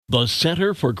The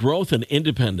Center for Growth and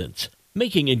Independence,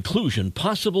 making inclusion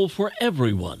possible for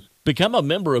everyone. Become a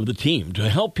member of the team to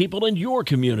help people in your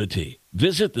community.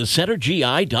 Visit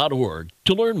thecentergi.org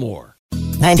to learn more.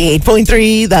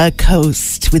 98.3 The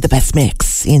Coast with the best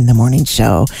mix in the morning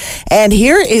show. And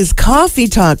here is Coffee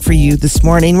Talk for you this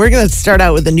morning. We're going to start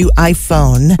out with the new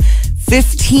iPhone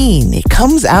 15. It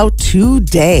comes out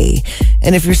today.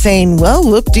 And if you're saying, well,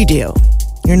 whoop-de-doo,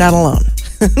 you're not alone.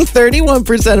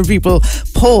 31% of people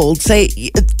polled say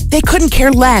they couldn't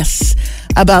care less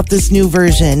about this new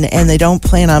version, and they don't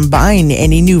plan on buying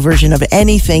any new version of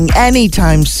anything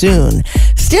anytime soon.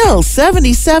 Still,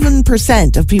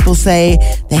 77% of people say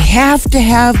they have to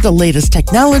have the latest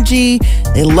technology.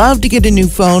 They love to get a new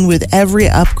phone with every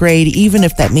upgrade, even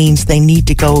if that means they need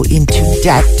to go into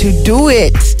debt to do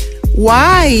it.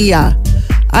 Why?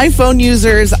 iPhone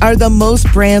users are the most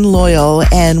brand loyal,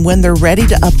 and when they're ready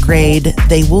to upgrade,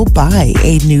 they will buy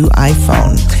a new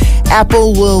iPhone.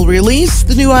 Apple will release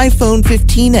the new iPhone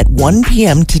 15 at 1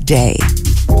 p.m. today.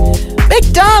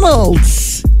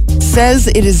 McDonald's says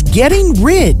it is getting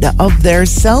rid of their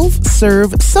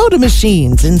self-serve soda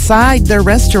machines inside their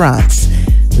restaurants,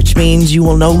 which means you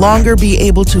will no longer be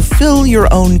able to fill your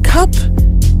own cup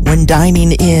when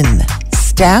dining in.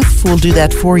 Staff will do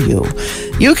that for you.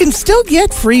 You can still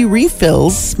get free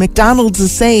refills. McDonald's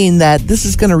is saying that this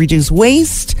is going to reduce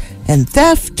waste and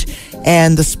theft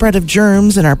and the spread of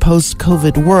germs in our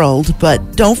post-COVID world,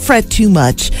 but don't fret too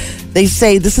much. They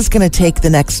say this is going to take the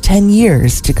next 10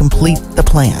 years to complete the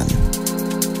plan.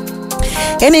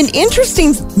 And an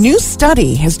interesting new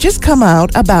study has just come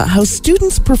out about how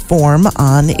students perform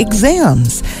on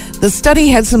exams. The study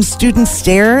had some students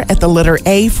stare at the letter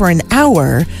A for an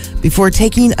hour before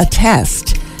taking a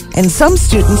test, and some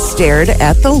students stared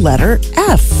at the letter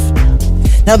F.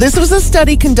 Now, this was a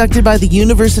study conducted by the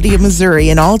University of Missouri,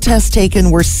 and all tests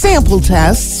taken were sample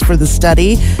tests for the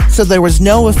study, so there was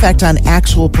no effect on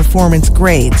actual performance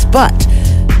grades. But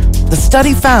the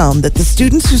study found that the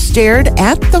students who stared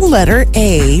at the letter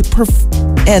A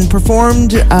and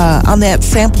performed on that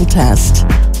sample test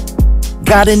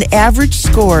got an average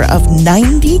score of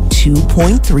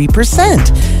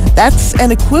 92.3%. That's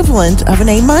an equivalent of an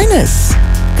A-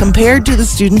 compared to the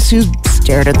students who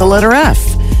stared at the letter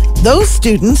F. Those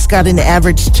students got an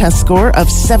average test score of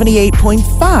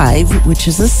 78.5, which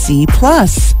is a C+.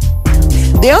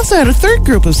 They also had a third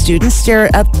group of students stare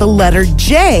at the letter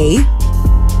J,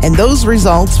 and those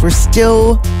results were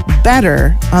still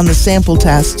better on the sample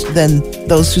test than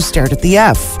those who stared at the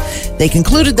F. They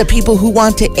concluded that people who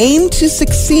want to aim to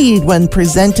succeed when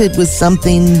presented with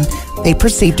something they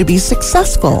perceive to be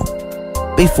successful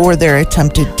before their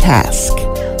attempted task.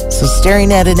 So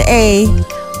staring at an A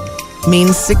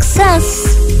means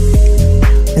success,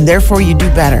 and therefore you do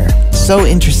better. So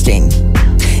interesting.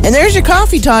 And there's your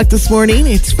Coffee Talk this morning.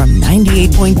 It's from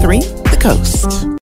 98.3 The Coast.